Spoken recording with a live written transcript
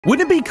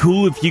Wouldn't it be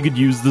cool if you could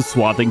use the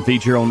swathing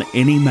feature on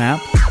any map?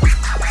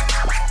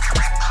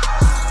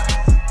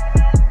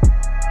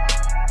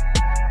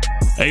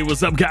 Hey,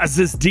 what's up guys,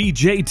 it's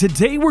DJ.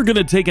 Today we're going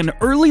to take an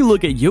early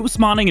look at Yoast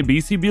Modding and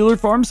Bcbuhler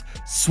Farm's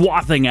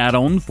Swathing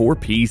add-on for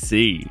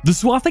PC. The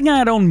Swathing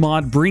add-on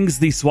mod brings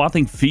the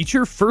swathing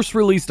feature, first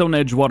released on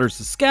Edgewater,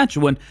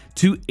 Saskatchewan,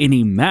 to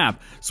any map.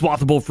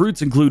 Swathable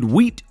fruits include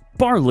wheat,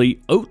 barley,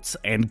 oats,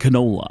 and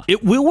canola.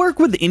 It will work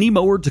with any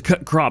mower to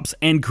cut crops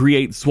and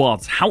create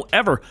swaths.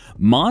 However,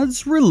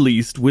 mods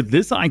released with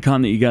this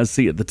icon that you guys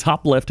see at the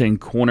top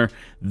left-hand corner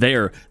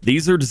there,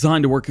 these are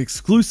designed to work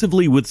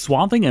exclusively with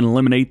swathing and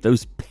eliminate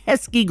those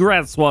pesky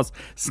grass swaths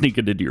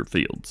sneaking into your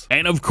fields.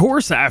 And of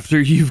course, after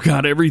you've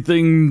got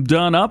everything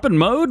done up and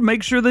mowed,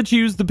 make sure that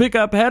you use the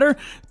pickup header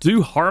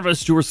to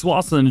harvest your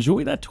swaths and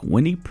enjoy that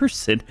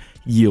 20%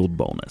 yield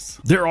bonus.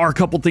 There are a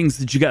couple things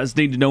that you guys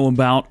need to know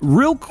about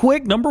real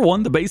quick. Number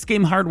one, the base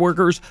game hired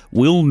workers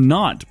will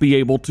not be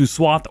able to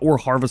swath or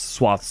harvest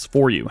swaths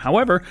for you.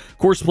 However,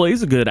 Courseplay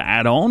is a good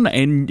add-on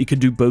and it can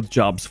do both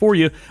jobs for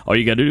you. All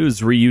you gotta do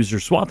is reuse your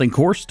swathing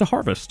course to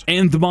harvest.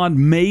 And the mod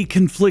may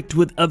conflict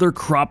with other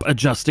crop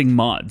adjusting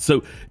mods,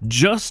 so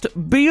just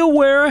be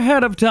aware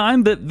ahead of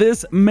time that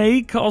this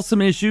may cause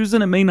some issues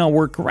and it may not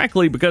work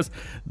correctly, because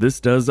this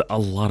does a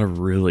lot of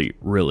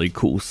really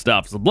cool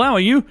stuff. It's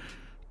allowing you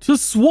to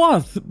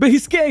swath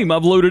base game.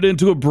 I've loaded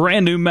into a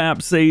brand new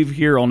map save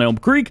here on Elm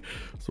Creek,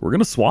 so we're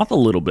gonna swath a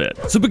little bit.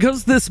 So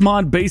because this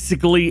mod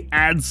basically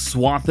adds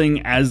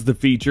swathing as the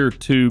feature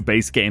to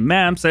base game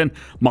maps and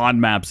mod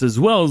maps as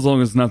well, as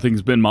long as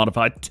nothing's been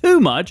modified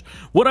too much,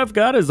 what I've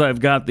got is I've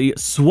got the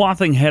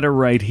swathing header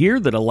right here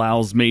that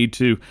allows me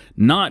to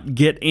not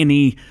get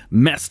any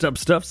messed up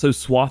stuff, so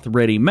swath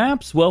ready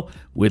maps. Well,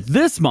 with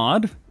this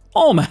mod,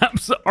 all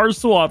maps are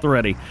swath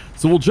ready.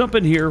 So we'll jump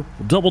in here,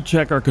 we'll double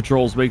check our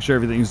controls, make sure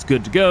everything's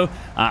good to go.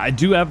 I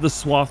do have the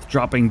swath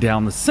dropping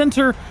down the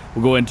center.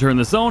 We'll go ahead and turn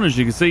this on. As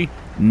you can see,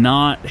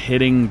 not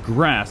hitting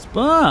grass,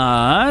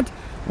 but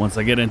once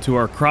I get into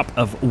our crop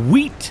of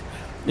wheat,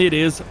 it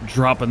is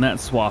dropping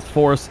that swath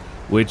for us,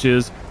 which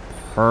is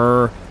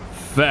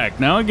perfect.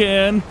 Now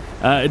again,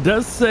 it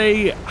does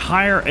say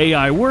hire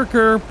AI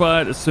worker,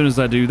 but as soon as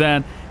I do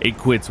that, it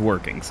quits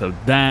working. So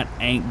that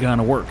ain't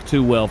gonna work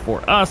too well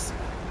for us.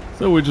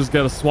 So we just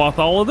got to swath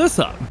all of this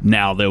up.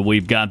 Now that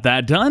we've got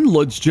that done,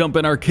 let's jump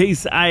in our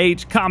Case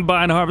IH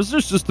Combine Harvester.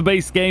 It's just the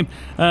base game,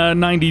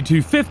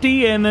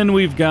 9250, and then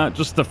we've got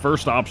just the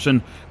first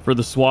option for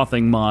the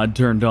swathing mod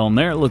turned on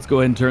there. Let's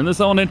go ahead and turn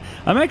this on, and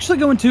I'm actually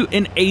going to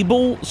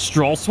enable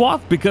straw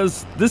swath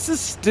because this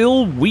is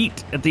still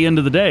wheat at the end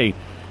of the day.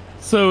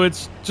 So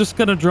it's just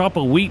going to drop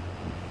a wheat,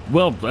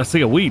 well, I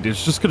say a wheat,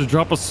 it's just going to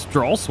drop a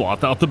straw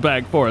swath out the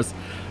bag for us.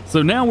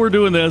 So now we're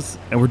doing this,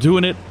 and we're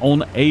doing it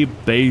on a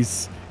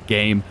base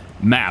game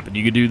map, and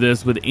you can do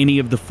this with any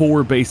of the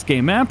 4 base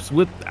game maps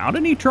without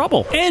any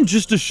trouble. And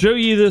just to show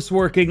you this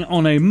working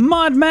on a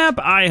mod map,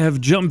 I have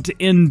jumped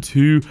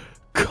into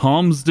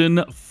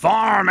Comsden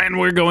Farm, and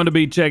we're going to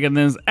be checking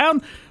this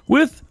out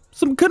with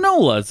some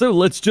canola. So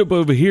let's jump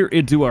over here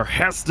into our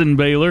Heston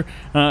baler,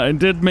 and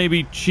did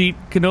maybe cheat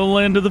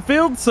canola into the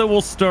field, so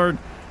we'll start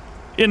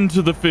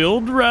into the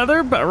field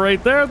rather, but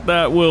right there,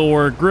 that will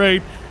work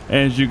great.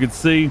 As you can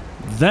see,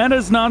 that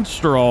is not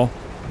straw,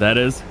 that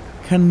is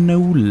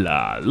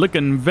canola.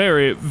 Looking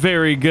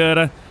very good.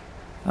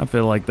 I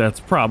feel like that's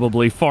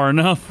probably far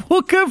enough.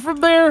 We'll go from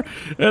there,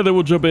 and then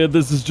we'll jump in.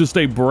 This is just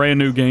a brand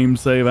new game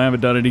save. I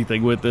haven't done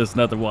anything with this,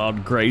 nothing wild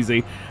and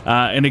crazy.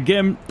 And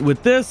again,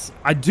 with this,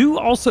 I do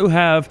also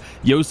have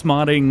Yoast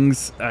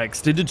Modding's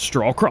extended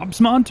straw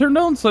crops mod turned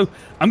on, so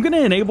I'm going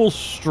to enable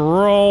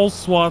straw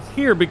swath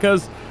here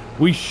because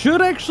we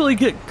should actually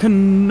get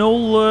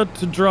canola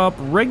to drop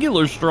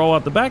regular straw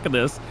out the back of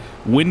this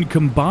when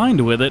combined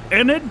with it,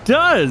 and it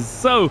does.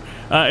 So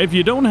if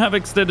you don't have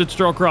extended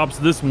straw crops,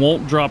 this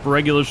won't drop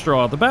regular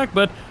straw out the back,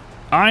 but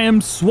I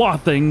am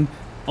swathing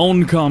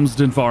on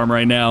Comsden Farm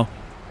right now.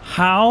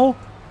 How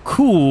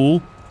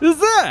cool is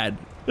that?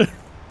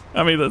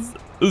 I mean, this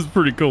is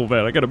pretty cool,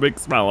 man. I got a big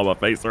smile on my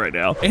face right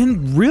now.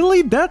 And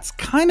really, that's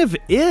kind of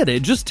it.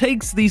 It just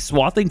takes the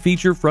swathing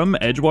feature from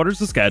Edgewater,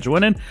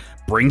 Saskatchewan, and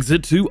brings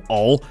it to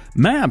all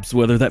maps,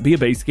 whether that be a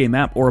base game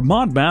map or a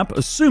mod map,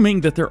 assuming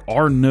that there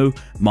are no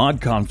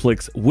mod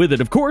conflicts with it.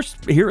 Of course,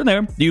 here and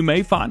there, you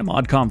may find a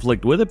mod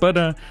conflict with it,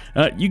 but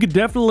you could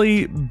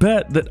definitely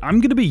bet that I'm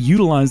going to be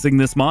utilizing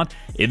this mod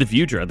in the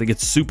future. I think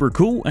it's super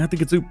cool, and I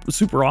think it's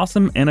super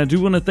awesome, and I do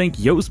want to thank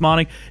Yoast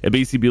Modding at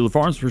Bcbuhler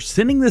Farms for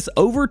sending this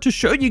over to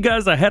show you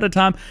guys ahead of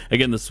time.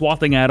 Again, the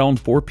swathing add-on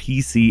for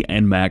PC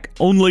and Mac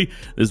only.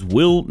 This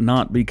will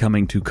not be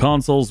coming to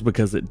consoles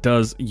because it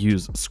does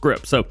use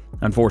script. So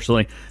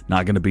unfortunately,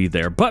 not going to be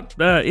there. But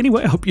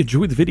anyway, I hope you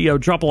enjoyed the video.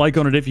 Drop a like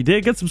on it if you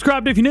did. Get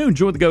subscribed if you're new.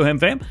 Enjoy the GoHam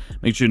fam.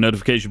 Make sure your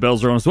notification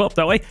bells are on as well.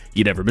 That way,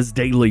 you never miss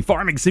daily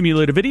farming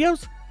simulator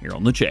videos here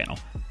on the channel.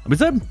 Like I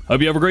said, hope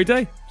you have a great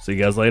day. See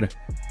you guys later.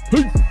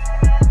 Peace.